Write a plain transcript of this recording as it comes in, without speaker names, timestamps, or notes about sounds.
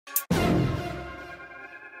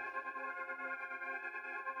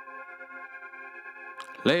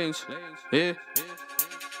Lanes, yeah.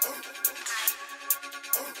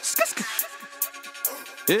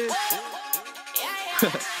 Yeah.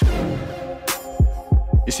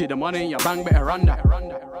 You see the money in your bank, better run that.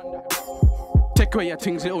 Take away your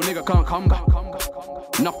things, little nigga can't come back.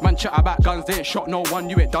 Enough man chat about guns, they ain't shot no one,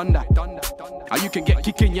 you ain't done that. And you can get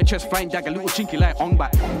kick in your chest, find dag a little chinky like ONG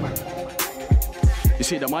back. You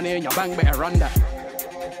see the money in your bank, better run that.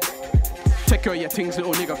 Take away your things,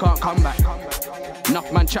 little nigga can't come back.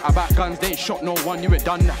 Enough man chat about guns, they ain't shot no one, you ain't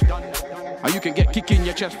done that. And you can get kick in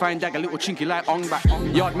your chest, find dag a little chinky like ONG back.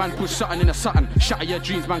 Yard man push something in a something, shatter your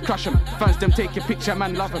dreams, man crush them. Fans them take your picture,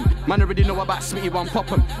 man love them. Man already know about Smitty, one pop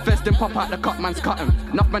them. Feds them pop out the cut, man's cut them.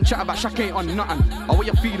 Enough man chat about Shaqy on nothing. Or what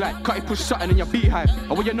you feel like, cutty push something in your beehive.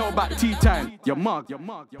 Or what you know about tea time, your mug.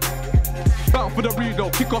 Bound for the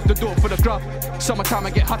reload, kick off the door for the grub. Summertime I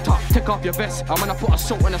get hot up, take off your vest. I'm gonna put a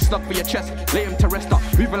salt and a slug for your chest. Lay him to rest up,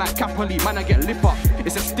 moving like Capoli, man I get lip up.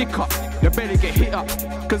 It's a stick up, your belly get hit up.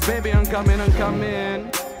 Cause baby I'm coming. Yeah.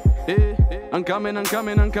 I'm coming. Yeah.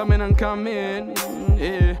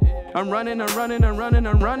 I'm running. Yeah.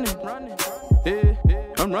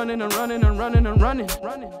 I'm running.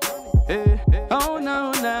 Yeah. Oh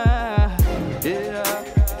no, nah. Yeah.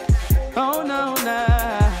 Oh no,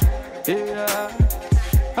 nah. Yeah.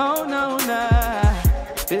 Oh no, nah.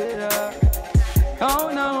 Yeah. Oh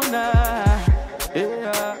no, nah.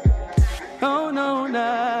 Yeah. Oh no,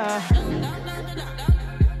 nah.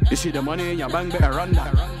 You see the money in your bank, better run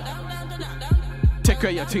that. Take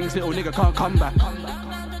away your things, little nigga can't come back.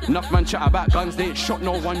 Enough man chat about guns, they ain't shot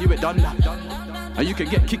no one, you ain't done that. And you can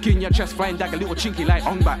get kick in your chest, find dag a little chinky like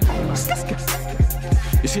ONG back.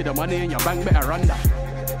 You see the money in your bank, better run that.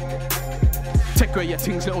 Take away your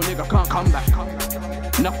things, little nigga can't come back.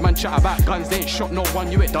 Enough man chat about guns, they ain't shot no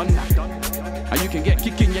one, you ain't done that. And you can get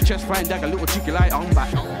kick in your chest, find dag a little chinky like ONG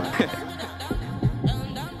back.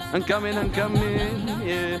 I'm coming,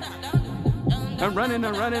 yeah. I'm running.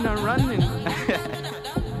 I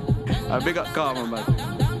big up Karma, man.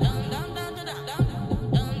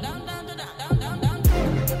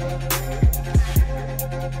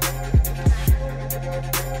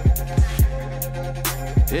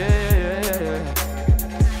 Yeah.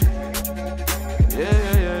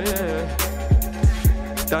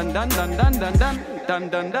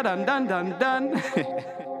 Dun.